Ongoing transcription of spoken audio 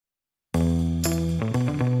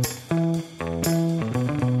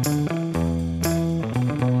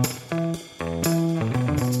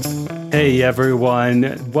Hey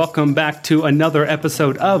everyone, welcome back to another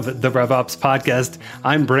episode of the RevOps Podcast.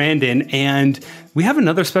 I'm Brandon, and we have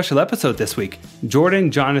another special episode this week.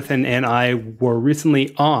 Jordan, Jonathan, and I were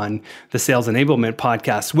recently on the Sales Enablement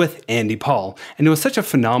Podcast with Andy Paul, and it was such a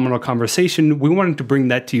phenomenal conversation. We wanted to bring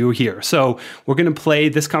that to you here. So we're going to play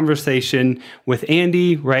this conversation with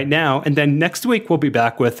Andy right now, and then next week we'll be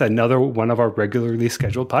back with another one of our regularly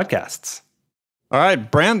scheduled podcasts. All right,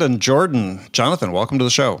 Brandon, Jordan, Jonathan, welcome to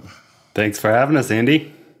the show. Thanks for having us,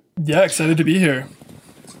 Andy. Yeah, excited to be here.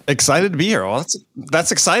 Excited to be here. Well,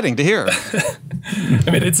 that's exciting to hear. I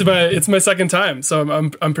mean, it's my second time, so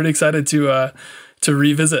I'm pretty excited to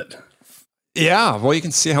revisit. Yeah, well, you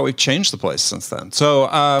can see how we've changed the place since then. So,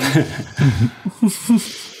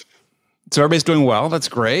 so everybody's doing well. That's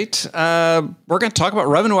great. We're going to talk about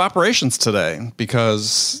revenue operations today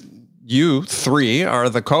because you three are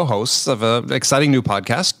the co-hosts of an exciting new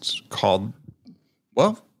podcast called,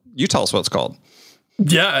 well, you tell us what it's called.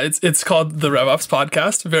 Yeah, it's called the RevOps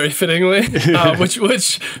Podcast, very fittingly.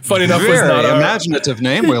 Which funny enough, very was not our imaginative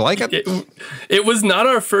name. We like it. It was not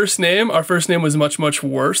our first name. Our first name was much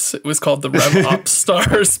worse. It was called the RevOps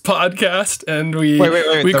Stars Podcast, and we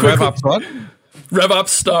wait. We the RevOps what? RevOps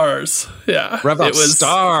Stars. Yeah, RevOps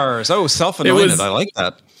Stars. Oh, self-anointed. I like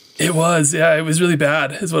that. It was, yeah, it was really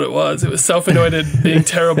bad is what it was. It was self-anointed being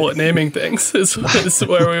terrible at naming things is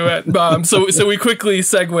where we went. So we quickly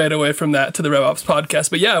segued away from that to the RevOps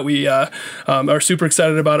Podcast. But yeah, we are super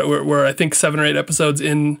excited about it. We're I think 7 or 8 episodes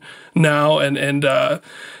in now and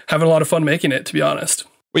having a lot of fun making it, to be honest.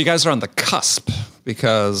 Well, you guys are on the cusp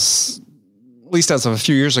because, at least as of a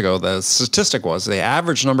few years ago, the statistic was the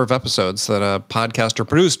average number of episodes that a podcaster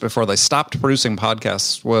produced before they stopped producing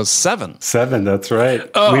podcasts was 7. 7, that's right.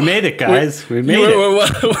 We made it, guys. We made it.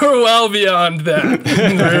 We're well beyond that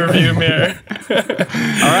in the rearview mirror.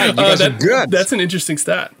 All right, you guys are good. That's an interesting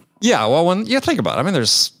stat. Yeah, well, when you think about it, I mean,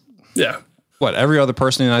 there's every other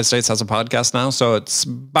person in the United States has a podcast now, so it's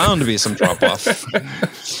bound to be some drop-off.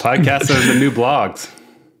 Podcasts are the new blogs.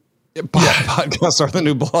 Podcasts are the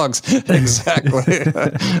new blogs. Exactly.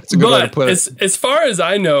 That's a good way to put it. As far as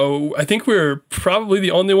I know, I think we're probably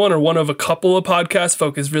the only one or one of a couple of podcasts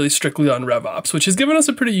focused really strictly on RevOps, which has given us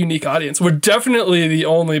a pretty unique audience. We're definitely the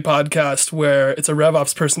only podcast where it's a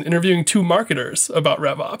RevOps person interviewing 2 marketers about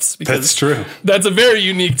RevOps. Because that's true. That's a very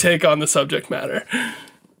unique take on the subject matter.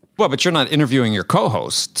 Well, but you're not interviewing your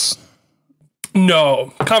co-hosts.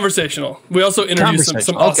 No, conversational. We also interviewed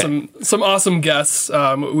some awesome guests.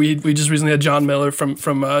 We just recently had John Miller from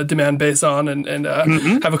Demandbase on, and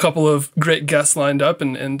have a couple of great guests lined up,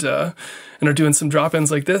 and are doing some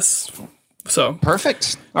drop-ins like this. So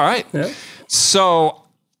perfect. All right. Yeah. So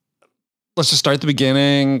let's just start at the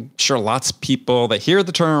beginning. Sure, lots of people that hear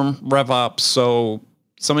the term RevOps. So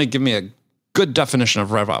somebody give me a good definition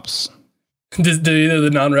of RevOps. Did either of the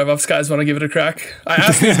non-RevOps guys want to give it a crack? I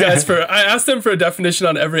asked them for a definition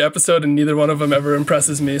on every episode, and neither one of them ever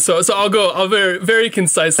impresses me. So I'll very, very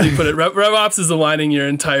concisely put it. RevOps is aligning your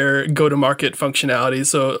entire go-to-market functionality.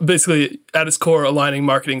 So basically, at its core, aligning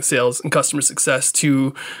marketing, sales, and customer success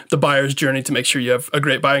to the buyer's journey to make sure you have a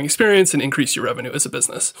great buying experience and increase your revenue as a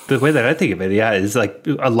business. The way that I think of it, is like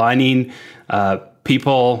aligning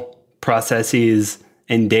people, processes,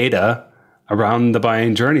 and data around the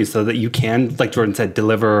buying journey so that you can, like Jordan said,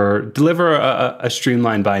 deliver a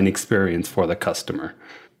streamlined buying experience for the customer.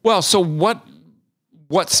 Well, so what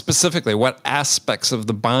specifically, what aspects of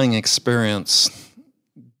the buying experience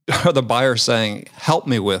are the buyer saying, help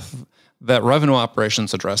me with, that revenue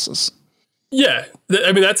operations addresses? Yeah,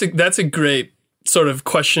 I mean, that's a great sort of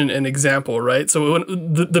question and example, right? So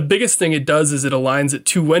the biggest thing it does is it aligns it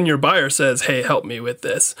to when your buyer says, hey, help me with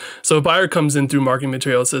this. So a buyer comes in through marketing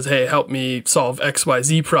material and says, hey, help me solve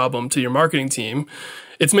XYZ problem to your marketing team.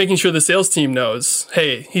 It's making sure the sales team knows,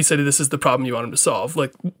 hey, he said this is the problem you want him to solve.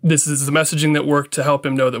 Like, this is the messaging that worked to help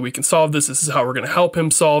him know that we can solve this. This is how we're going to help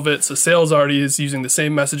him solve it. So sales already is using the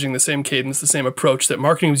same messaging, the same cadence, the same approach that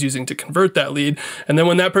marketing was using to convert that lead. And then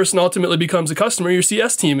when that person ultimately becomes a customer, your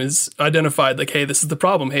CS team is identified like, hey, this is the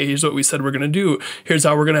problem. Hey, here's what we said we're going to do. Here's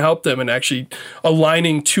how we're going to help them. And actually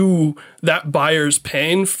aligning to that buyer's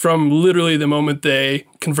pain from literally the moment they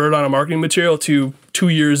convert on a marketing material to 2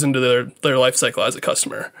 years into their life cycle as a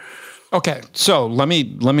customer. Okay, so let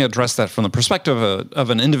me address that from the perspective of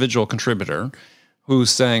an individual contributor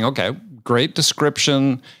who's saying, okay, great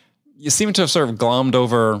description. You seem to have sort of glommed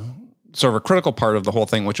over sort of a critical part of the whole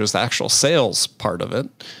thing, which was the actual sales part of it.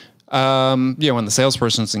 When the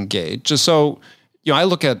salesperson's engaged. Just so, I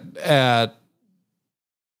look at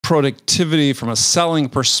productivity from a selling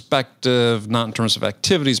perspective, not in terms of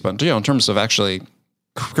activities, but in terms of actually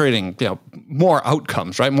creating, more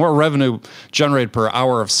outcomes, right? More revenue generated per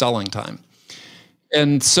hour of selling time.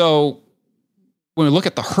 And so when we look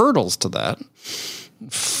at the hurdles to that,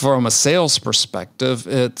 from a sales perspective,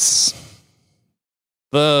 it's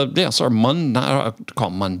the sort of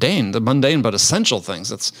mundane, the mundane but essential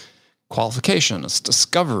things. It's qualification, it's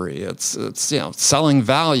discovery, it's selling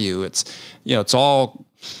value. It's all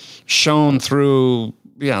shown through,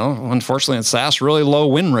 unfortunately in SaaS, really low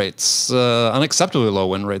win rates, unacceptably low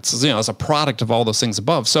win rates, as a product of all those things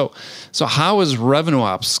above. So how is revenue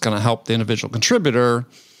ops going to help the individual contributor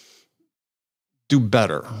do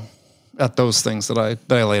better at those things that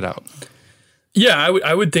I laid out? Yeah,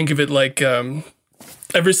 I would think of it like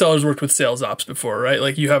every seller's worked with sales ops before, right?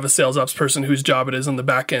 Like you have a sales ops person whose job it is on the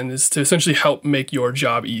back end is to essentially help make your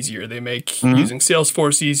job easier. They make using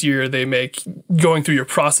Salesforce easier. They make going through your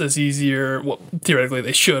process easier. Well, theoretically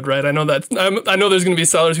they should, right? I know that. I know there's going to be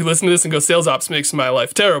sellers who listen to this and go, "Sales ops makes my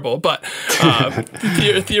life terrible," but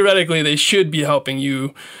theoretically they should be helping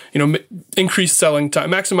you, increase selling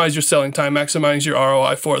time, maximize your selling time, maximize your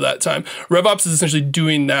ROI for that time. RevOps is essentially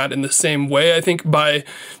doing that in the same way. I think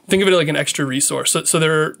think of it like an extra resource. So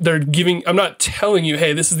they're giving, I'm not telling you,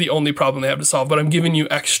 hey, this is the only problem they have to solve, but I'm giving you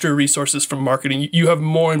extra resources from marketing. You have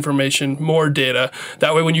more information, more data.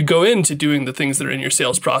 That way, when you go into doing the things that are in your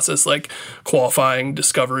sales process, like qualifying,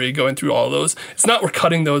 discovery, going through all of those, it's not we're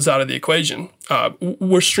cutting those out of the equation.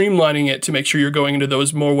 We're streamlining it to make sure you're going into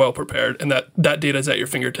those more well-prepared and that data is at your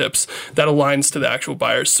fingertips, that aligns to the actual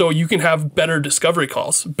buyers. So you can have better discovery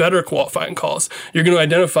calls, better qualifying calls. You're going to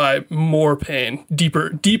identify more pain,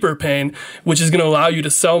 deeper pain, which is going to allow you to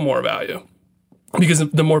sell more value. Because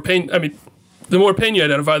the more pain you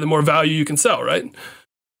identify, the more value you can sell, right?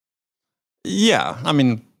 Yeah.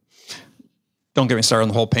 Don't get me started on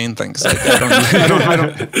the whole pain thing, because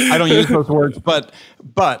I don't use those words, but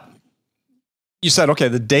you said, okay,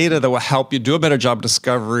 the data that will help you do a better job of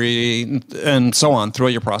discovery and so on throughout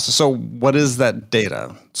your process. So what is that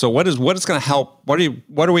data? So what is going to help? What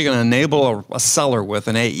are we going to enable a seller with,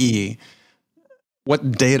 an AE?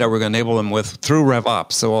 What data we're going to enable them with through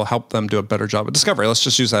RevOps that will help them do a better job of discovery? Let's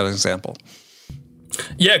just use that as an example.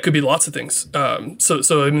 Yeah, it could be lots of things.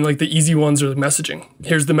 So like the easy ones are the messaging.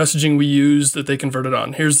 Here's the messaging we use that they converted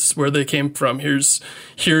on. Here's where they came from. Here's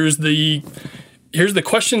the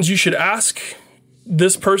questions you should ask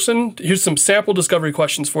this person. Here's some sample discovery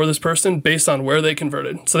questions for this person based on where they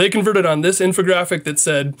converted. So they converted on this infographic that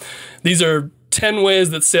said, these are 10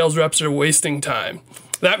 ways that sales reps are wasting time.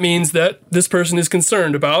 That means that this person is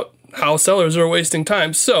concerned about how sellers are wasting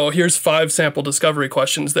time. So here's 5 sample discovery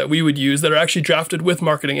questions that we would use that are actually drafted with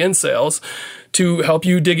marketing and sales to help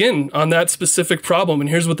you dig in on that specific problem. And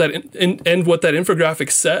here's what that what that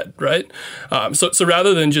infographic said, right? So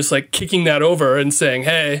rather than just like kicking that over and saying,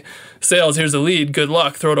 hey, sales, here's a lead, good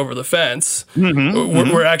luck, throw it over the fence.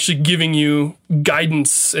 We're actually giving you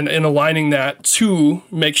guidance and aligning that to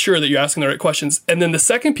make sure that you're asking the right questions. And then the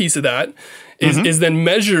second piece of that is then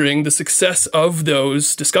measuring the success of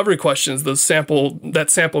those discovery questions, that sample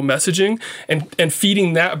messaging, and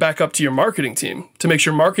feeding that back up to your marketing team to make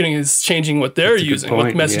sure marketing is changing what they're using,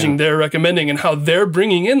 what messaging they're recommending, and how they're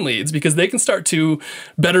bringing in leads, because they can start to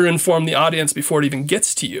better inform the audience before it even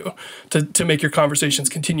gets to you to make your conversations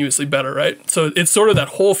continuously better, right? So it's sort of that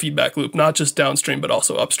whole feedback loop, not just downstream, but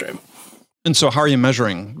also upstream. And so how are you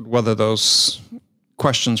measuring whether those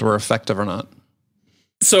questions were effective or not?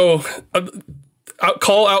 So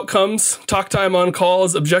call outcomes, talk time on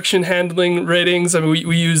calls, objection handling ratings.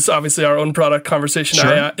 We use obviously our own product Conversation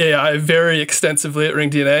AI very extensively at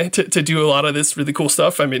RingDNA to do a lot of this really cool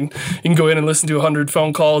stuff. You can go in and listen to 100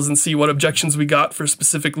 phone calls and see what objections we got for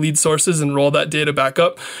specific lead sources and roll that data back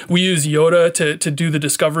up. We use Yoda to do the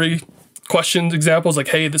discovery questions, examples like,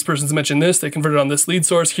 hey, this person's mentioned this, they converted on this lead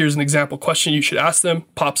source, here's an example question you should ask them,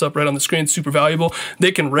 pops up right on the screen, super valuable.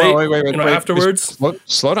 They can rate afterwards.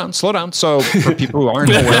 Slow down. So for people who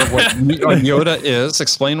aren't aware of what Yoda is,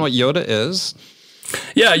 explain what Yoda is.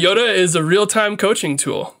 Yeah, Yoda is a real-time coaching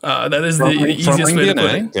tool. That is the easiest way to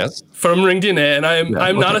put it. Yes. From RingDNA, and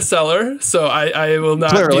I'm not a seller, so I will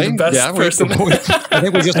not be the best person. I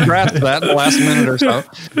think we just grasped that in the last minute or so.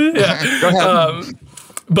 Yeah. Go ahead.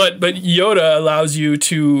 But Yoda allows you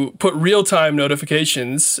to put real-time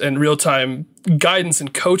notifications and real-time guidance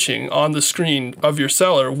and coaching on the screen of your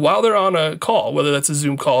seller while they're on a call, whether that's a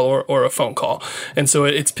Zoom call or a phone call. And so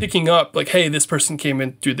it's picking up like, hey, this person came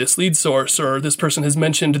in through this lead source, or this person has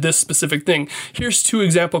mentioned this specific thing. Here's 2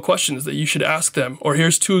 example questions that you should ask them, or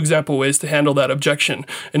here's 2 example ways to handle that objection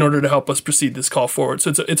in order to help us proceed this call forward.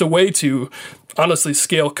 So it's a way to honestly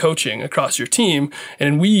scale coaching across your team.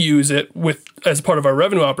 And we use it as part of our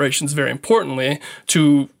revenue operations, very importantly,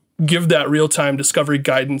 to give that real-time discovery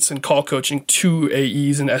guidance and call coaching to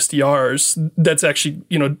AEs and SDRs that's actually,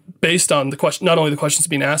 based on the question, not only the questions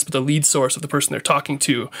being asked, but the lead source of the person they're talking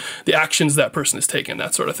to, the actions that person is taking,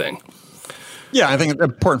 that sort of thing. Yeah, I think it's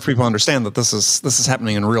important for people to understand that this is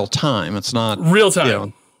happening in real time. It's not real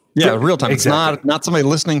time. Real time. Exactly. It's not somebody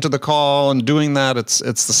listening to the call and doing that. It's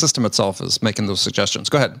the system itself is making those suggestions.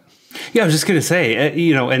 Go ahead. Yeah, I was just going to say,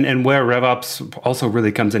 and where RevOps also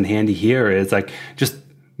really comes in handy here is like just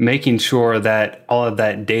making sure that all of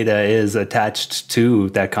that data is attached to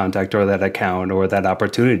that contact or that account or that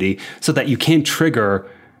opportunity so that you can trigger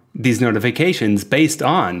these notifications based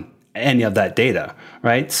on any of that data,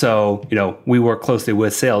 right? So, we work closely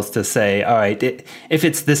with sales to say, all right, if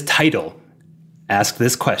it's this title, ask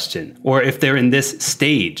this question. Or if they're in this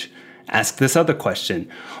stage, ask this other question.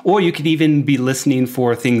 Or you could even be listening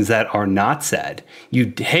for things that are not said. You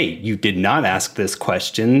did not ask this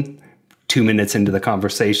question 2 minutes into the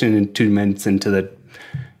conversation and 2 minutes into the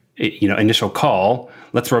initial call.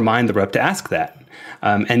 Let's remind the rep to ask that.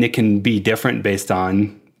 And it can be different based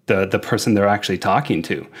on the person they're actually talking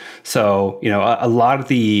to. So, a lot of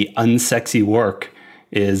the unsexy work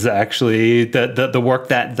is actually the work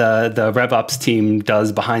that the RevOps team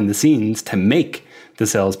does behind the scenes to make the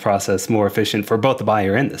sales process more efficient for both the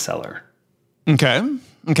buyer and the seller. Okay.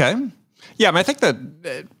 Yeah, I think that,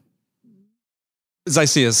 as I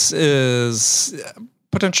see, is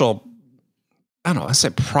potential. I don't know. I say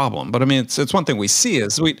problem, but I mean it's one thing we see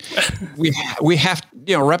is we have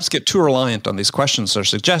reps get too reliant on these questions that are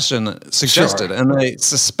suggested, Sure. and they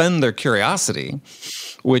suspend their curiosity,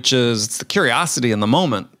 which is the curiosity in the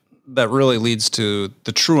moment that really leads to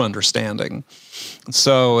the true understanding.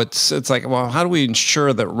 So it's like, well, how do we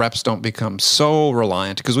ensure that reps don't become so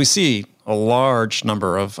reliant? Because we see a large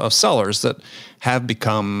number of sellers that have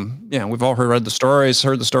become, we've all heard the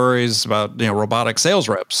stories about robotic sales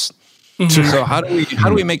reps. Mm-hmm. So how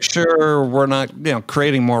do we make sure we're not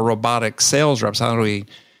creating more robotic sales reps? How do we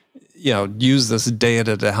use this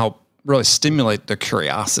data to help really stimulate their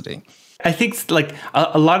curiosity? I think like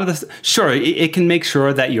a lot of this, sure, it can make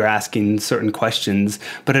sure that you're asking certain questions,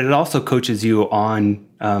 but it also coaches you on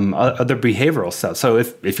other behavioral stuff. So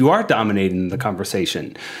if you are dominating the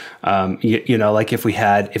conversation, like if we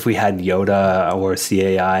had Yoda or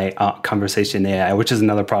CAI, Conversation AI, which is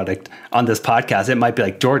another product on this podcast, it might be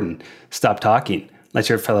like, Jordan, stop talking. Let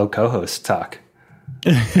your fellow co-host talk.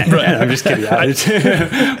 Right. I'm just kidding.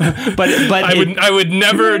 but I would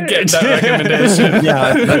never get that recommendation.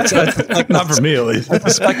 Yeah, that's like, not for me at least. I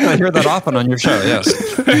suspect I hear that often on your show. Yes.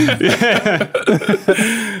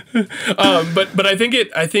 But I think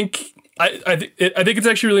it's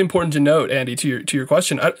actually really important to note, Andy, to your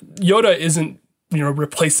question. Yoda isn't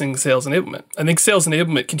replacing sales enablement. I think sales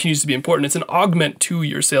enablement continues to be important. It's an augment to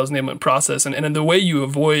your sales enablement process. And in the way you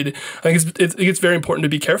avoid, I think it's very important to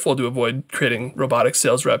be careful to avoid creating robotic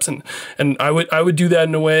sales reps. And I would do that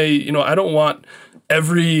in a way, I don't want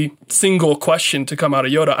every single question to come out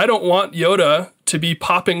of Yoda. I don't want Yoda to be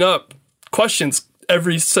popping up questions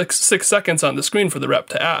every six seconds on the screen for the rep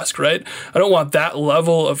to ask, right? I don't want that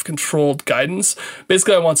level of controlled guidance.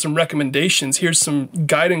 Basically, I want some recommendations. Here's some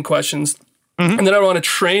guiding questions. Mm-hmm. And then I want to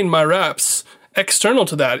train my reps external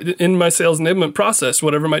to that in my sales enablement process,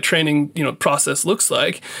 whatever my training, process looks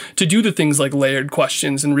like, to do the things like layered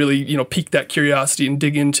questions and really, pique that curiosity and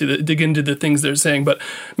dig into the things they're saying. But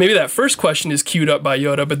maybe that first question is queued up by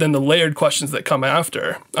Yoda, but then the layered questions that come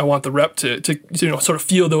after, I want the rep to sort of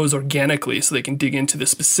feel those organically so they can dig into the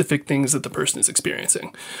specific things that the person is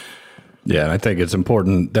experiencing. Yeah, and I think it's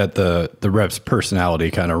important that the rep's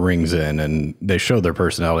personality kind of rings in and they show their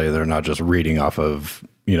personality. They're not just reading off of,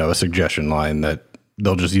 a suggestion line that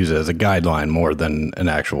they'll just use it as a guideline more than an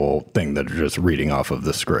actual thing that they're just reading off of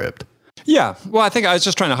the script. Yeah. Well, I think I was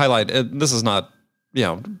just trying to highlight this is not,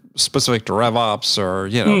 specific to RevOps or,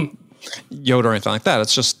 Yoda or anything like that.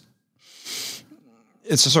 It's just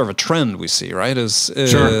sort of a trend we see, right?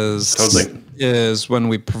 Totally. Is when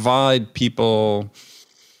we provide people,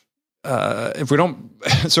 if we don't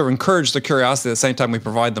sort of encourage the curiosity at the same time we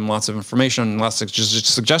provide them lots of information, lots of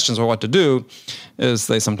suggestions on what to do, is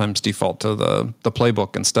they sometimes default to the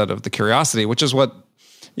playbook instead of the curiosity, which is what,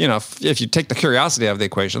 if you take the curiosity out of the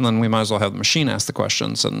equation, then we might as well have the machine ask the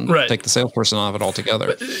questions and take the salesperson out of it altogether.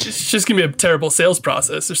 But it's just going to be a terrible sales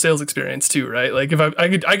process or sales experience too, right? Like if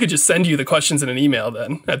I could just send you the questions in an email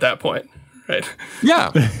then at that point, right? Yeah.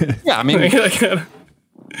 Yeah. I mean...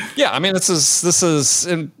 Yeah, I mean, this is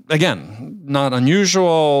again, not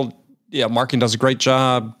unusual. Yeah, marketing does a great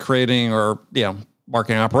job creating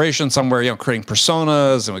marketing operations somewhere, creating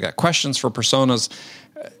personas, and we got questions for personas.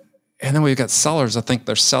 And then we've got sellers that think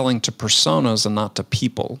they're selling to personas and not to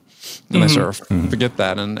people. And they sort of forget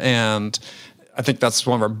that. And I think that's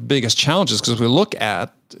one of our biggest challenges, because we look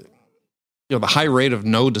at the high rate of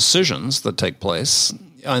no decisions that take place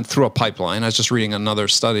through a pipeline. I was just reading another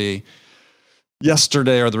study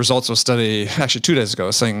yesterday, or the results of a study actually 2 days ago,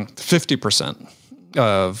 saying 50%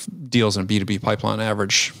 of deals in B2B pipeline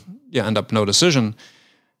average end up no decision.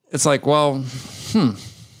 It's like, well,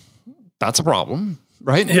 that's a problem.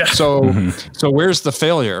 Right. Yeah. So where's the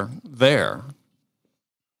failure there?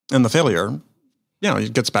 And the failure,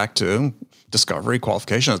 it gets back to discovery,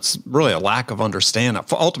 qualification. It's really a lack of understanding,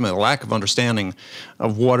 ultimately a lack of understanding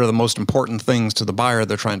of what are the most important things to the buyer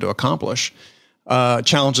they're trying to accomplish,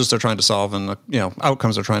 challenges they're trying to solve, and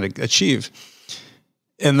outcomes they're trying to achieve.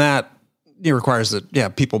 And that requires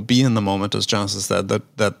that people be in the moment, as Jonathan said.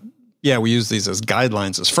 That we use these as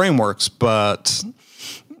guidelines, as frameworks, but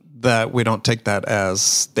that we don't take that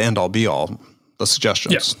as the end all be all, the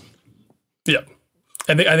suggestions. Yeah.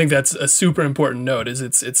 I think that's a super important note. Is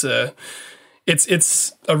it's a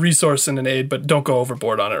resource and an aid, but don't go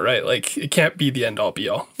overboard on it, right? Like, it can't be the end all be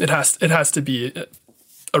all. It has to be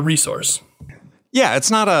a resource. Yeah,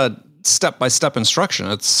 it's not a step-by-step instruction.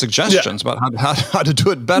 It's suggestions about how to do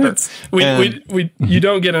it better. You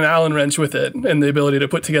don't get an Allen wrench with it and the ability to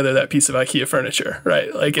put together that piece of IKEA furniture,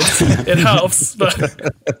 right? Like, it helps, but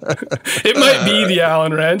it might be the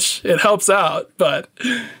Allen wrench. It helps out, but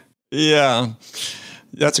yeah,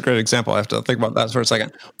 that's a great example. I have to think about that for a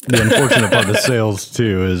second. The unfortunate part of sales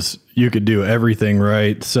too is you could do everything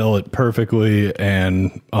right, sell it perfectly,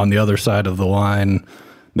 and on the other side of the line,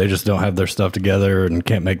 they just don't have their stuff together and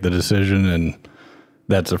can't make the decision. And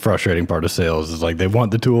that's a frustrating part of sales, is like they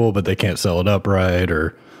want the tool, but they can't sell it upright,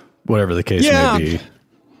 or whatever the case may be.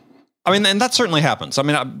 I mean, and that certainly happens. I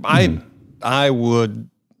mean, I would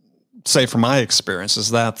say from my experiences,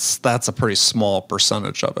 that's a pretty small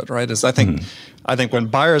percentage of it, right? I think when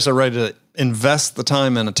buyers are ready to invest the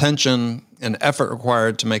time and attention and effort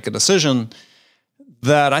required to make a decision,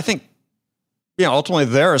 that I think, ultimately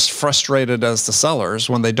they're as frustrated as the sellers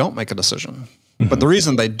when they don't make a decision. But the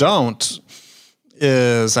reason they don't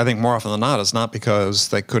is, I think more often than not, is not because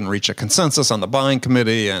they couldn't reach a consensus on the buying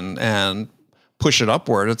committee and push it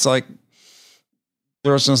upward. It's like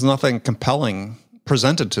there was just nothing compelling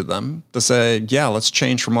presented to them to say, let's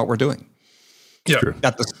change from what we're doing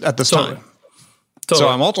at this time. So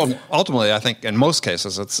I'm ultimately, I think in most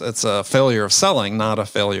cases, it's a failure of selling, not a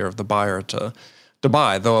failure of the buyer to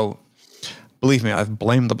buy, though. Believe me, I've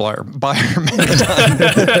blamed the buyer many times.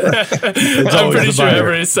 I'm pretty sure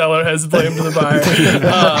every seller has blamed the buyer.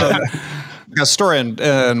 A story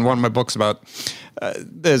in one of my books about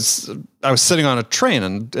is I was sitting on a train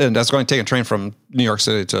and I was going to take a train from New York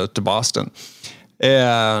City to Boston.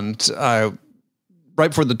 And right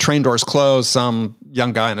before the train doors close, some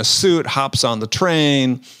young guy in a suit hops on the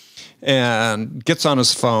train and gets on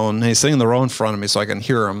his phone. And he's sitting in the row in front of me so I can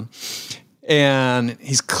hear him. And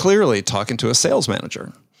he's clearly talking to a sales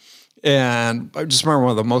manager. And I just remember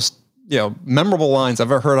one of the most memorable lines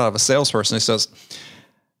I've ever heard out of a salesperson. He says,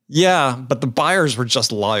 "Yeah, but the buyers were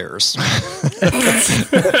just liars."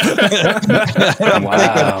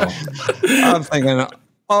 Wow. I'm thinking,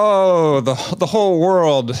 oh, the whole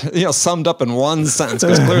world, summed up in one sentence,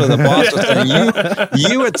 because clearly the boss was saying,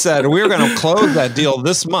 you had said we were going to close that deal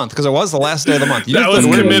this month, because it was the last day of the month. That was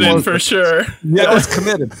committed for sure. Yeah, it was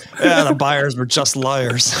committed. Yeah, the buyers were just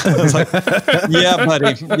liars. I was like, yeah,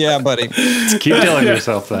 buddy. Keep telling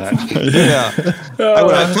yourself that. Yeah.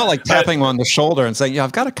 I felt like tapping him on the shoulder and saying,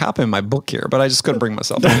 I've got a copy of my book here, but I just couldn't bring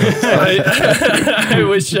myself to it.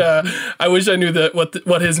 I wish I knew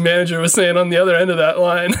what his manager was saying on the other end of that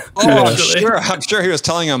line. Oh, I'm sure he was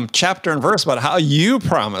telling him chapter and verse about how you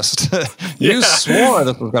promised. You swore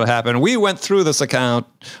this was going to happen. We went through this account.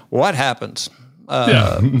 What happened?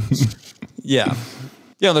 There's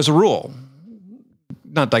a rule.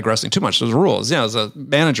 Not digressing too much, there's rules. As a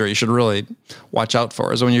manager, you should really watch out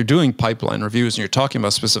for is when you're doing pipeline reviews and you're talking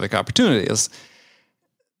about specific opportunities,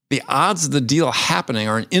 the odds of the deal happening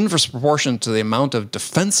are in inverse proportion to the amount of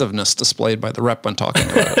defensiveness displayed by the rep when talking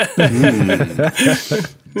about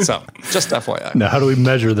it. So, just FYI. Now, how do we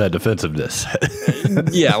measure that defensiveness?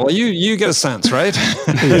 Well, you get a sense, right?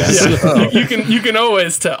 You can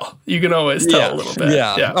always tell. You can always tell a little bit.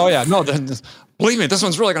 Yeah. Oh, yeah. No, believe me, this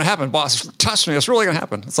one's really going to happen, boss. Trust me, it's really going to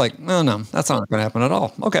happen. It's like, no, that's not going to happen at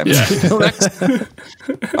all. Okay. Next.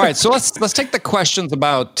 All right, so let's take the questions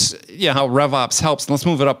about how RevOps helps, and let's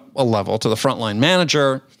move it up a level to the frontline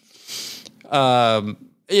manager.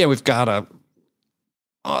 We've got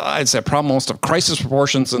I'd say a problem almost of crisis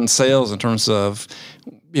proportions in sales in terms of,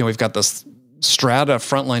 we've got this strata of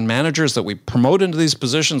frontline managers that we promote into these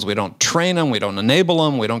positions. We don't train them. We don't enable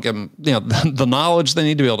them. We don't give them, the knowledge they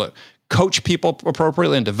need to be able to coach people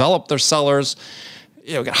appropriately and develop their sellers.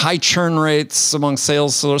 We got high churn rates among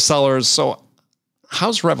sales sellers. So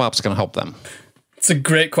how's RevOps going to help them? It's a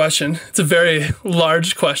great question. It's a very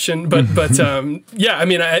large question, but yeah, I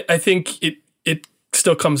mean, I think it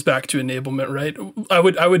still comes back to enablement, right? I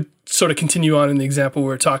would sort of continue on in the example we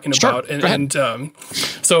were talking about, and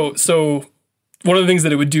so one of the things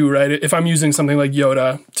that it would do, right? If I'm using something like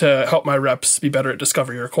Yoda to help my reps be better at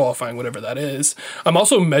discovery or qualifying, whatever that is, I'm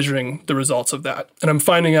also measuring the results of that, and I'm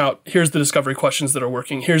finding out here's the discovery questions that are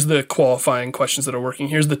working, here's the qualifying questions that are working,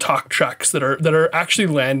 here's the talk tracks that are actually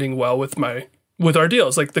landing well with our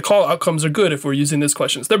deals. Like the call outcomes are good if we're using this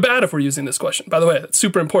questions. They're bad if we're using this question. By the way, it's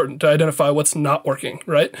super important to identify what's not working,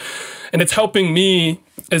 right? And it's helping me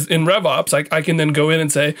as in RevOps. I can then go in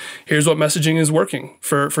and say, here's what messaging is working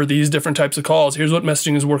for these different types of calls. Here's what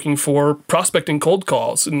messaging is working for prospecting cold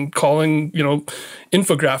calls and calling,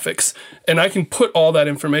 infographics. And I can put all that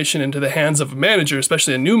information into the hands of a manager,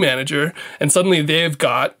 especially a new manager, and suddenly they've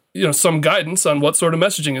got some guidance on what sort of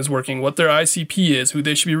messaging is working, what their ICP is, who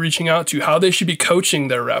they should be reaching out to, how they should be coaching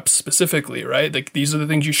their reps specifically, right? Like these are the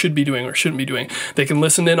things you should be doing or shouldn't be doing. They can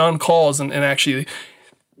listen in on calls and actually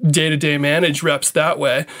day-to-day manage reps that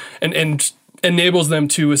way, and enables them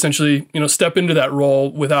to essentially, step into that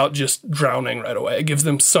role without just drowning right away. It gives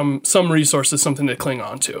them some resources, something to cling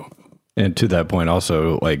on to. And to that point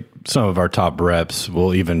also, like some of our top reps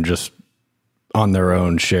will even just on their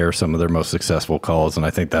own share some of their most successful calls. And I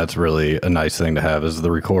think that's really a nice thing to have, is the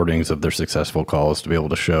recordings of their successful calls to be able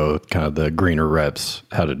to show kind of the greener reps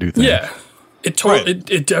how to do things. Yeah.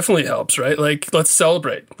 It definitely helps, right? Like, let's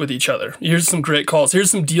celebrate with each other. Here's some great calls.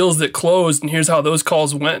 Here's some deals that closed, and here's how those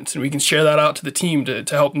calls went. And we can share that out to the team to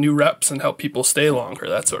help new reps and help people stay longer,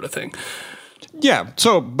 that sort of thing. Yeah.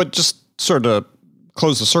 So, but just sort of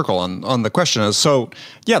close the circle on the question is, so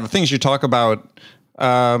yeah, the things you talk about,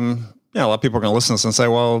 a lot of people are going to listen to this and say,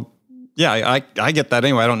 well, yeah, I get that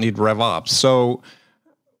anyway. I don't need RevOps. So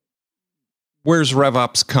where's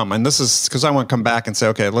RevOps come? And this is because I want to come back and say,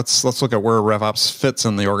 okay, let's look at where RevOps fits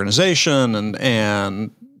in the organization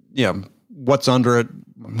and what's under it,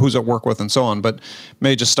 who's it work with, and so on. But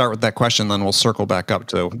maybe just start with that question, then we'll circle back up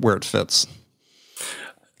to where it fits.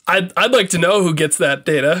 I'd like to know who gets that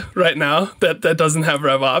data right now that doesn't have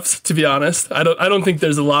RevOps, to be honest. I don't think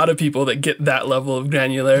there's a lot of people that get that level of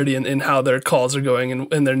granularity in how their calls are going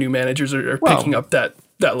and their new managers are picking up that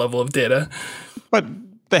level of data. But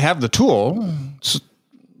they have the tool,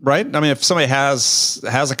 right? I mean, if somebody has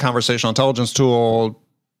a conversational intelligence tool,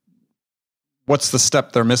 what's the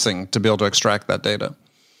step they're missing to be able to extract that data?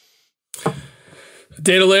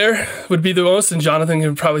 Data layer would be the most, and Jonathan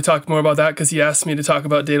can probably talk more about that because he asks me to talk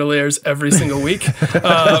about data layers every single week.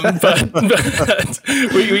 But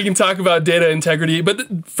we can talk about data integrity.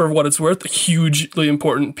 But for what it's worth, a hugely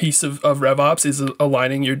important piece of RevOps is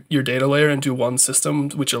aligning your data layer into one system,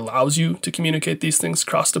 which allows you to communicate these things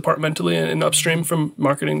cross-departmentally and upstream from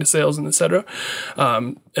marketing to sales and et cetera.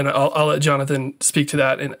 And I'll let Jonathan speak to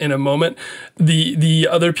that in a moment. The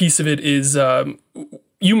other piece of it is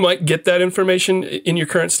you might get that information in your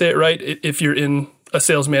current state, right? If you're in a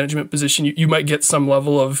sales management position, you might get some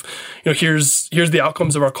level of, here's the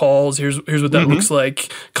outcomes of our calls. Here's what that looks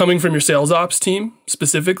like coming from your sales ops team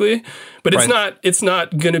specifically. But it's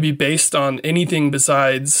not going to be based on anything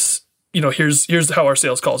besides, here's how our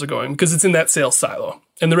sales calls are going, because it's in that sales silo.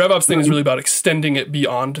 And the RevOps thing is really about extending it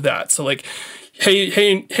beyond that. So like,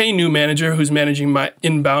 hey, new manager who's managing my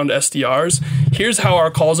inbound SDRs, here's how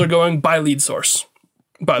our calls are going by lead source.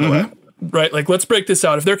 By the way, right? Like, let's break this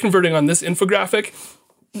out. If they're converting on this infographic,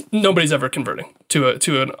 nobody's ever converting to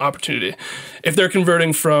an opportunity. If they're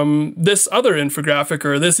converting from this other infographic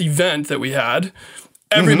or this event that we had,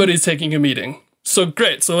 everybody's taking a meeting. So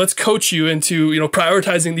great. So let's coach you into,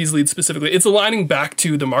 prioritizing these leads specifically. It's aligning back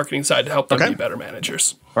to the marketing side to help them be better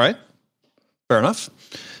managers. All right. Fair enough.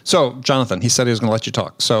 So, Jonathan, he said he was going to let you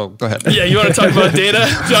talk. So, go ahead. Yeah, you want to talk about data?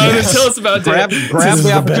 Jonathan, tell us about data. Grab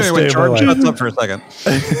the opportunity when George shuts up for a second.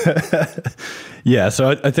 Yeah,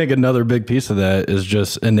 so I think another big piece of that is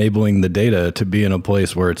just enabling the data to be in a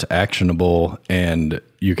place where it's actionable and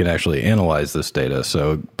you can actually analyze this data.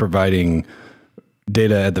 So, providing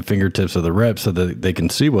data at the fingertips of the reps so that they can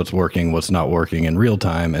see what's working, what's not working in real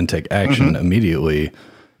time and take action immediately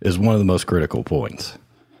is one of the most critical points.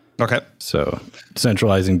 Okay. So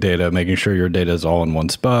centralizing data, making sure your data is all in one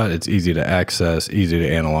spot, it's easy to access, easy to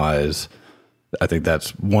analyze. I think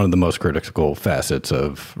that's one of the most critical facets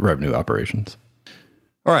of revenue operations.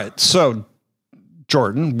 All right. So,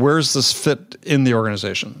 Jordan, where's this fit in the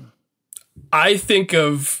organization? I think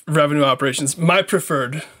of revenue operations, my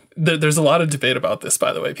preferred. There's a lot of debate about this,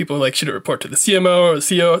 by the way. People are like, should it report to the CMO or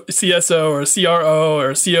CSO or CRO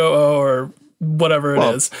or COO or whatever it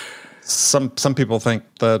is? Some people think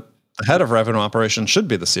that the head of revenue operations should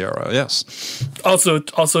be the CRO. Yes. Also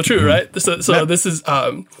true, right? So this is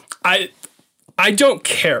I don't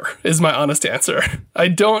care is my honest answer. I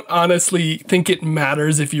don't honestly think it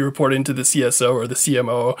matters if you report into the CSO or the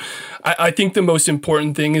CMO. I think the most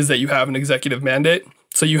important thing is that you have an executive mandate.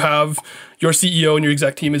 So you have your CEO and your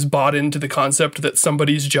exec team is bought into the concept that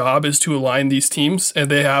somebody's job is to align these teams,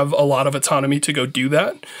 and they have a lot of autonomy to go do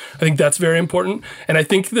that. I think that's very important. And I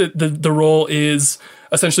think that the role is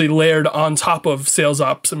essentially layered on top of sales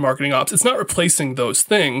ops and marketing ops. It's not replacing those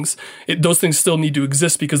things. Those things still need to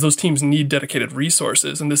exist because those teams need dedicated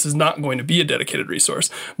resources, and this is not going to be a dedicated resource.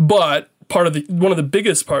 But one of the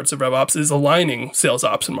biggest parts of RevOps is aligning sales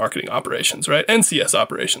ops and marketing operations, right? And CS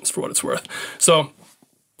operations, for what it's worth. So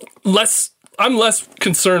I'm less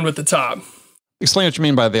concerned with the top. Explain what you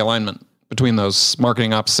mean by the alignment between those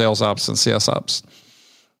marketing ops, sales ops, and CS ops.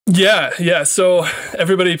 Yeah. So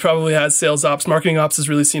everybody probably has sales ops. Marketing ops has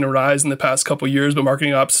really seen a rise in the past couple of years, but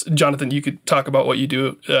marketing ops, Jonathan, you could talk about what you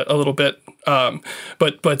do a little bit.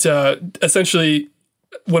 But essentially,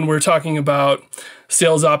 when we're talking about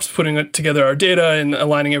sales ops putting together our data and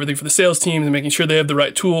aligning everything for the sales team and making sure they have the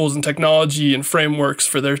right tools and technology and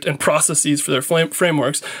frameworks and processes for their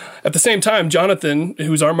frameworks. At the same time, Jonathan,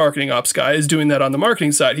 who's our marketing ops guy, is doing that on the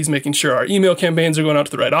marketing side. He's making sure our email campaigns are going out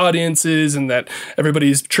to the right audiences and that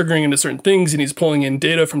everybody's triggering into certain things, and he's pulling in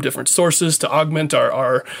data from different sources to augment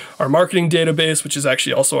our marketing database, which is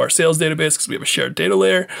actually also our sales database because we have a shared data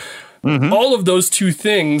layer. Mm-hmm. All of those two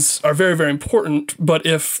things are very, very important. But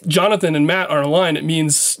if Jonathan and Matt are aligned, it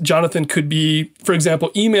means Jonathan could be, for example,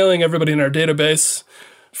 emailing everybody in our database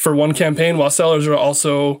for one campaign while sellers are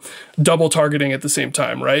also double targeting at the same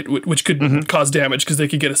time, right? Which could cause damage because they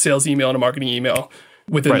could get a sales email and a marketing email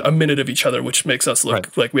within a minute of each other, which makes us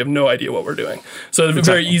look like we have no idea what we're doing. So it's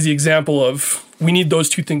a very easy example of we need those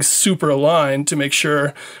two things super aligned to make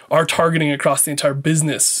sure our targeting across the entire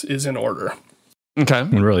business is in order. Okay.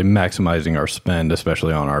 And really maximizing our spend,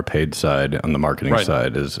 especially on our paid side, on the marketing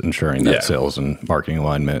side, is ensuring that sales and marketing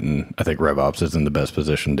alignment. And I think RevOps is in the best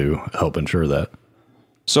position to help ensure that.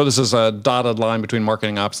 So this is a dotted line between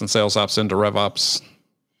marketing ops and sales ops into RevOps.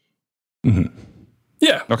 Mm-hmm.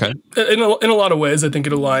 Yeah. Okay. In a lot of ways, I think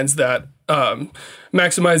it aligns that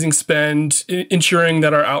maximizing spend, ensuring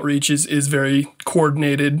that our outreach is very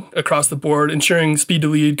coordinated across the board, ensuring speed to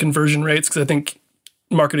lead, conversion rates, because I think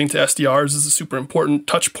marketing to SDRs is a super important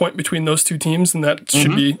touch point between those two teams, and that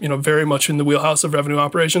should be, very much in the wheelhouse of revenue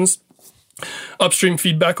operations. Upstream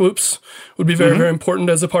feedback loops would be very, very important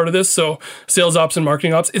as a part of this. So sales ops and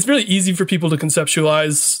marketing ops, it's really easy for people to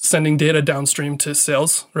conceptualize sending data downstream to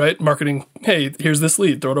sales, right? Marketing, hey, here's this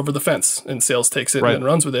lead, throw it over the fence, and sales takes it and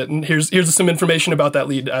runs with it. And here's some information about that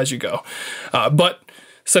lead as you go. But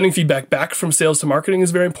sending feedback back from sales to marketing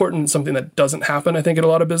is very important. It's something that doesn't happen, I think, at a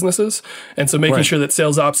lot of businesses. And so making sure that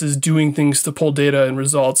sales ops is doing things to pull data and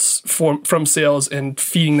results from sales and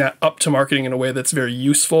feeding that up to marketing in a way that's very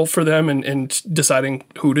useful for them and deciding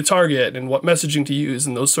who to target and what messaging to use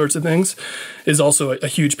and those sorts of things is also a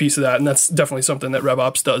huge piece of that. And that's definitely something that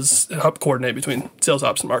RevOps does help coordinate between sales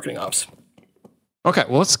ops and marketing ops. Okay,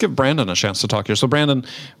 well, let's give Brandon a chance to talk here. So Brandon,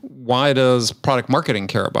 why does product marketing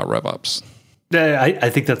care about RevOps? I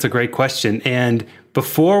think that's a great question. And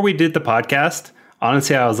before we did the podcast,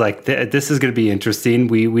 honestly, I was like, this is going to be interesting.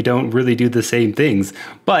 We don't really do the same things.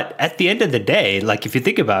 But at the end of the day, like if you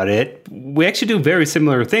think about it, we actually do very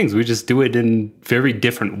similar things. We just do it in very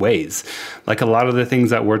different ways. Like a lot of the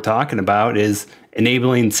things that we're talking about is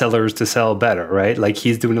enabling sellers to sell better, right? Like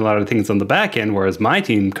he's doing a lot of things on the back end, whereas my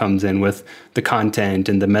team comes in with the content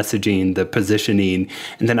and the messaging, the positioning.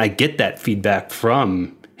 And then I get that feedback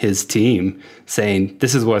from his team saying,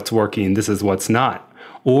 this is what's working, this is what's not.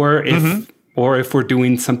 Or if we're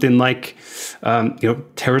doing something like,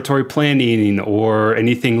 territory planning or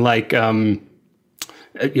anything like,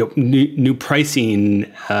 new pricing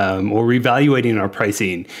or reevaluating our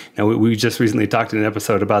pricing. Now, we just recently talked in an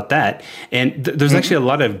episode about that. And there's actually a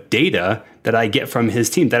lot of data that I get from his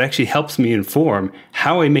team that actually helps me inform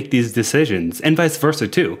how I make these decisions, and vice versa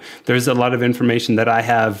too. There's a lot of information that I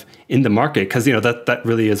have in the market because that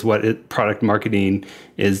really is what product marketing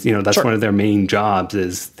is. That's one of their main jobs,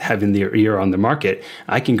 is having their ear on the market.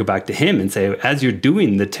 I can go back to him and say, as you're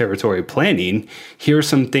doing the territory planning, here are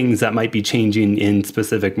some things that might be changing in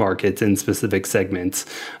specific markets and specific segments,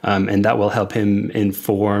 and that will help him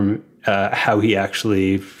inform how he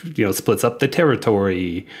actually splits up the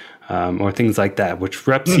territory. or things like that, which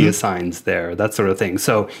reps he assigns there, that sort of thing.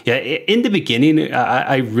 So yeah, in the beginning,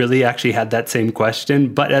 I really actually had that same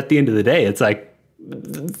question, but at the end of the day, it's like,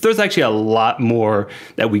 there's actually a lot more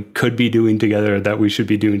that we could be doing together, that we should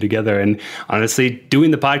be doing together. And honestly,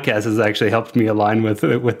 doing the podcast has actually helped me align with the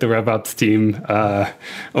RevOps team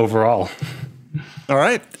overall. All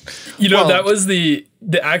right. That was the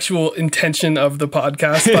actual intention of the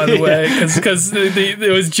podcast, by the way, because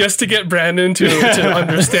it was just to get Brandon to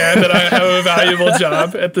understand that I have a valuable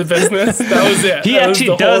job at the business. That was it. He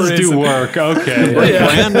actually does do work. Okay.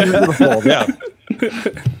 Brandon into the fold. Yeah.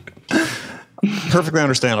 Perfectly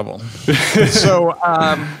understandable. So,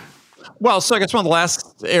 so I guess one of the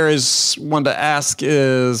last areas I wanted to ask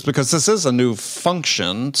is, because this is a new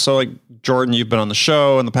function. So, like, Jordan, you've been on the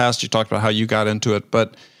show in the past. You talked about how you got into it,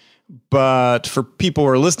 but for people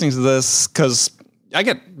who are listening to this, because I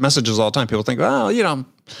get messages all the time. People think, I want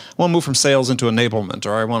to move from sales into enablement,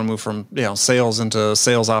 or I want to move from sales into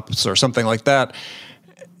sales ops, or something like that.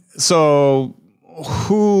 So,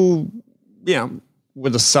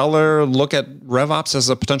 would the seller look at RevOps as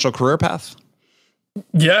a potential career path?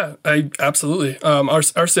 Yeah, absolutely. Our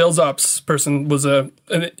sales ops person was an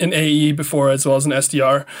AE before, as well as an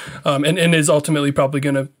SDR, and is ultimately probably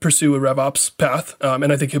going to pursue a RevOps path.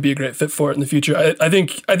 And I think he'll be a great fit for it in the future. I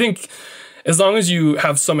think as long as you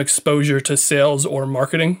have some exposure to sales or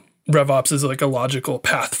marketing, RevOps is like a logical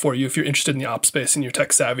path for you if you're interested in the ops space and you're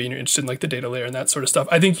tech savvy and you're interested in like the data layer and that sort of stuff.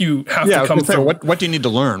 I think you have to come from what do you need to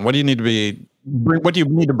learn? What do you need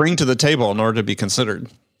to bring to the table in order to be considered?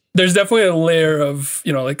 There's definitely a layer of,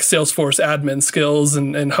 like Salesforce admin skills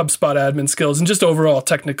and HubSpot admin skills and just overall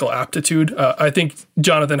technical aptitude. I think,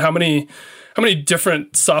 Jonathan, how many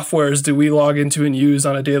different softwares do we log into and use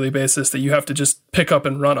on a daily basis that you have to just pick up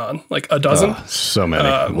and run on? Like a dozen? So many.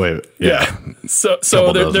 So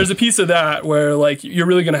there's a piece of that where like you're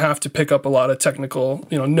really going to have to pick up a lot of technical,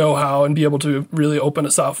 know-how and be able to really open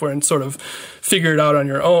a software and sort of figure it out on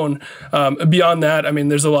your own. Beyond that, I mean,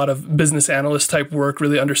 there's a lot of business analyst type work,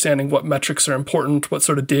 really understanding what metrics are important, what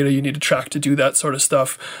sort of data you need to track to do that sort of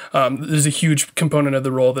stuff. There's a huge component of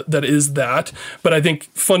the role that is that. But I think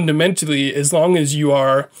fundamentally, as long as you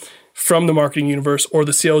are from the marketing universe or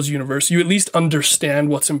the sales universe, you at least understand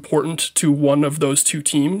what's important to one of those two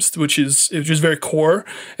teams, which is very core.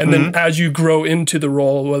 And then as you grow into the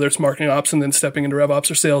role, whether it's marketing ops and then stepping into RevOps,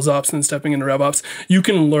 or sales ops and then stepping into RevOps, you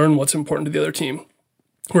can learn what's important to the other team.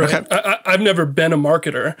 Right. Okay. I've never been a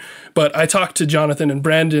marketer, but I talk to Jonathan and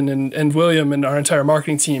Brandon and William and our entire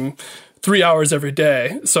marketing team 3 hours every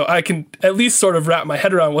day. So I can at least sort of wrap my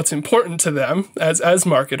head around what's important to them as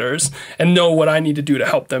marketers and know what I need to do to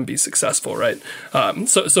help them be successful, right?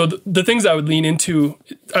 So the things I would lean into,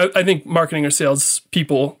 I think marketing or sales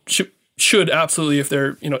people should absolutely, if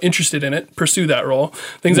they're interested in it, pursue that role.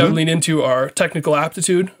 Things I would lean into are technical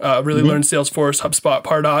aptitude, really learn Salesforce, HubSpot,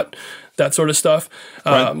 Pardot, that sort of stuff.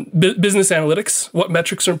 Business analytics, what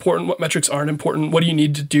metrics are important, what metrics aren't important, what do you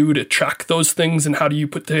need to do to track those things, and how do you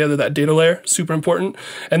put together that data layer, super important.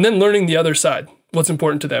 And then learning the other side, what's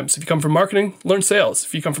important to them. So if you come from marketing, learn sales.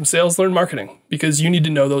 If you come from sales, learn marketing, because you need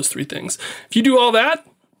to know those three things. If you do all that,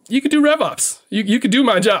 you could do RevOps. You could do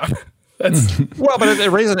my job. Well, but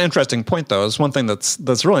it raises an interesting point, though. It's one thing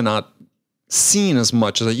that's really not seen as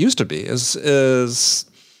much as it used to be. Is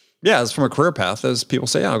from a career path, as people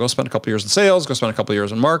say, I'll go spend a couple of years in sales, go spend a couple of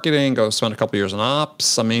years in marketing, go spend a couple of years in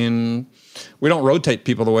ops. I mean, we don't rotate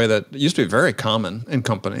people the way that it used to be very common in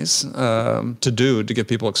companies to give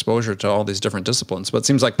people exposure to all these different disciplines. But it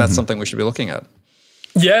seems like that's something we should be looking at.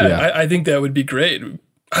 Yeah. I think that would be great.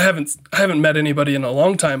 I haven't met anybody in a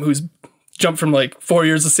long time who's jumped from like 4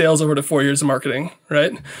 years of sales over to 4 years of marketing,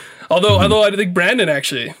 right? Although I think Brandon,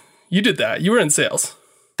 actually, you did that. You were in sales.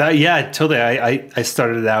 Totally. I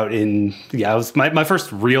started out I was my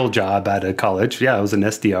first real job out of college. Yeah, I was an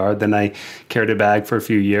SDR. Then I carried a bag for a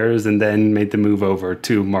few years and then made the move over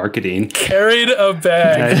to marketing. Carried a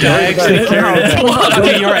bag. I actually carried a bag.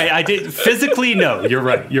 Okay, you're right. I did physically. No, you're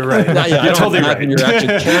right. You're totally right. You're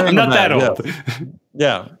actually carrying I'm not that old.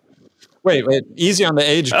 Yeah. Wait. Easy on the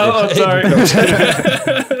age. Oh, sorry.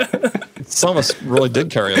 Some of us really did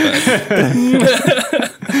carry a bag.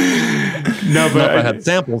 No, but I had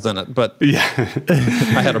samples in it, but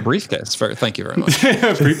I had a briefcase. Thank you very much.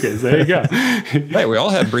 Briefcase. There you go. Hey, we all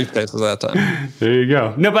had briefcases at that time. There you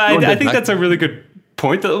go. No, but I think that's a really good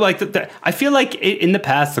point. I feel like in the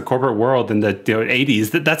past, the corporate world in the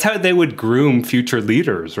 80s, that's how they would groom future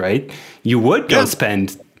leaders, right? You would go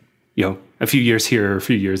spend, a few years here, a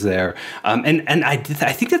few years there, and I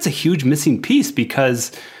think that's a huge missing piece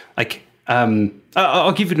because, like,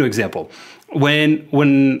 I'll give you an example.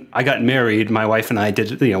 When I got married, my wife and I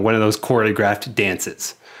did one of those choreographed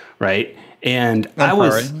dances, right? And I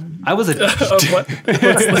was a what?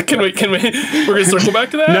 Can we? We're gonna circle back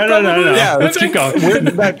to that. No. Yeah, let's keep going.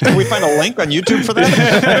 Can we find a link on YouTube for that?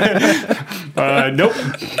 Nope.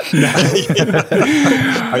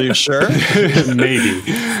 Are you sure? Maybe.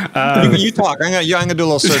 You talk. I'm gonna do a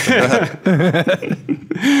little searching. Go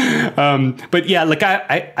ahead. But yeah, like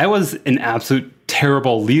I was an absolute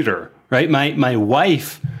terrible leader, right? My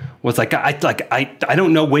wife was like, I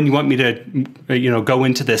don't know when you want me to, go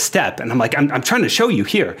into this step. And I'm like, I'm trying to show you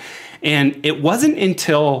here. And it wasn't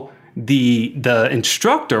until the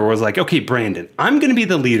instructor was like, okay, Brandon, I'm going to be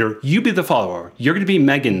the leader. You be the follower. You're going to be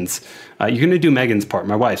Megan's. You're going to do Megan's part,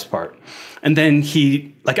 my wife's part. And then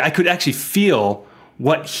I could actually feel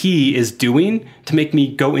what he is doing to make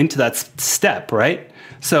me go into that step, right?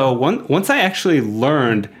 So once I actually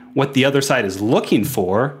learned what the other side is looking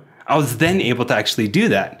for, I was then able to actually do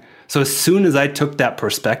that. So as soon as I took that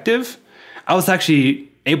perspective, I was actually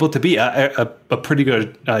able to be a pretty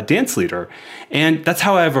good dance leader. And that's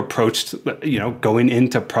how I've approached, going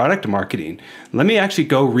into product marketing. Let me actually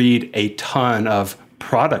go read a ton of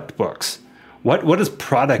product books. What does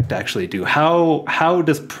product actually do? How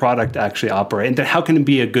does product actually operate? And then how can it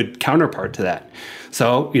be a good counterpart to that?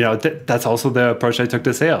 So, that's also the approach I took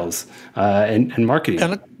to sales and marketing.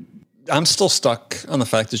 And I'm still stuck on the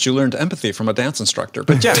fact that you learned empathy from a dance instructor.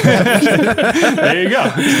 But yeah. There you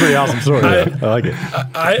go. It's a pretty awesome story. I like it.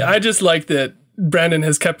 I just like that Brandon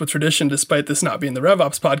has kept with tradition, despite this not being the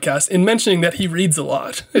RevOps podcast, in mentioning that he reads a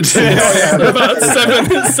lot. It's about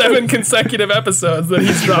seven consecutive episodes that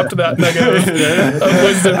he's dropped that nugget of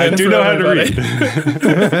wisdom. I do know how to read.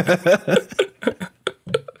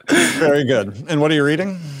 Very good. And what are you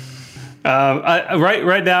reading?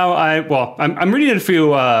 Right now, I'm reading a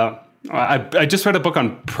few. I just read a book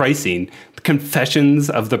on pricing, Confessions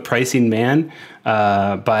of the Pricing Man,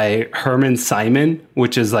 by Herman Simon,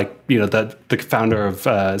 which is the founder of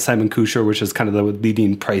Simon Kucher, which is kind of the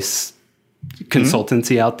leading price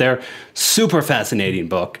consultancy out there. Super fascinating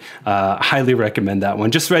book. Highly recommend that one.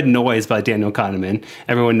 Just read Noise by Daniel Kahneman.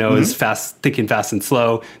 Everyone knows Thinking Fast and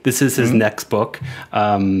Slow. This is his next book.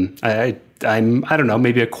 I'm I don't know,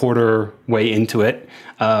 maybe a quarter way into it.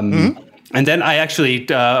 And then I actually,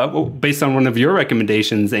 based on one of your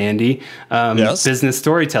recommendations, Andy, business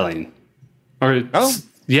storytelling.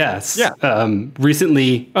 Yes. Yeah.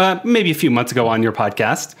 Recently, maybe a few months ago on your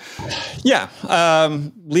podcast. Yeah.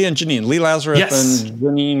 Lee and Janine, Lee Lazarus and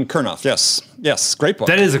Janine Kurnoff. Yes. Great book.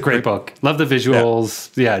 That is a great book. Love the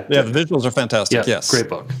visuals. Yeah. The visuals are fantastic. Yeah, yes. Great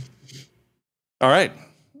book. All right.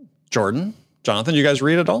 Jordan, Jonathan, you guys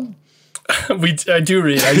read at all? I do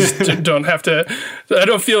read. I just don't have to. I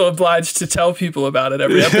don't feel obliged to tell people about it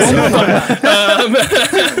every episode.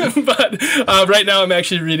 But right now, I'm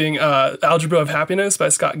actually reading "Algebra of Happiness" by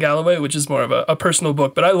Scott Galloway, which is more of a personal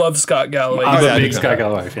book. But I love Scott Galloway. I'm a big Scott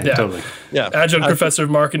Galloway fan. Yeah, totally. Yeah, adjunct professor of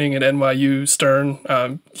marketing at NYU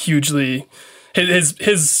Stern. Hugely,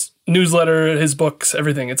 his newsletter, his books,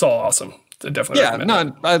 everything. It's all awesome. Definitely.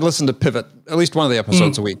 Yeah, I listen to Pivot, at least one of the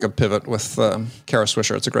episodes a week of Pivot with Kara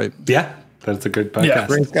Swisher. It's a great. Yeah, that's a good podcast.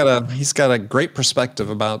 Yeah, he's got a great perspective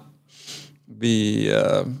about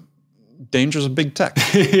the dangers of big tech.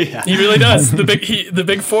 Yeah. He really does. The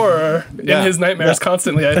big four are in his nightmares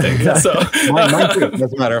constantly, I think. So mine too,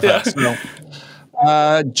 as a matter of fact. So,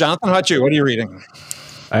 Jonathan, how about you? What are you reading?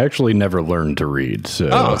 I actually never learned to read,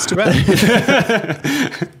 so it's too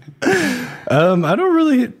bad. I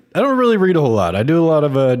don't really read a whole lot. I do a lot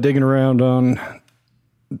of digging around on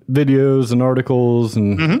videos and articles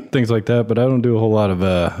and things like that, but I don't do a whole lot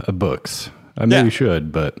of books. I maybe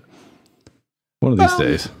should, but one of these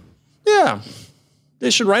days. Yeah,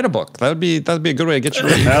 they should write a book. That'd be a good way to get you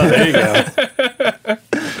reading. Oh, there you go.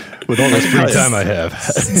 With all this free time I have,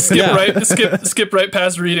 skip right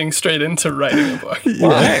past reading straight into writing a book.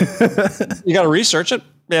 Well, hey, you got to research it.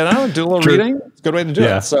 Do a little reading. It's a good way to do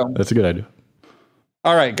it. So that's a good idea.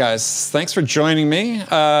 All right, guys. Thanks for joining me.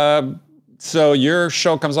 So your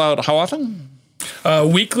show comes out how often?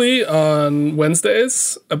 Weekly on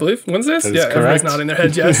Wednesdays, I believe. Wednesdays? That is correct. Everybody's nodding their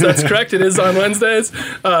head. Yes, that's correct. It is on Wednesdays.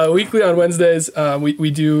 Weekly on Wednesdays. We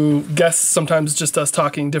do guests, sometimes just us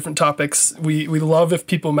talking different topics. We love if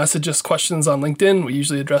people message us questions on LinkedIn. We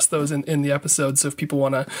usually address those in the episode. So if people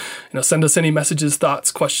want to send us any messages,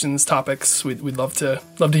 thoughts, questions, topics, we'd love to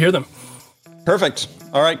hear them. Perfect.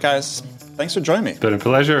 All right, guys. Thanks for joining me. It's been a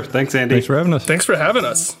pleasure. Thanks, Andy. Thanks for having us. Thanks for having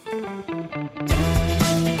us.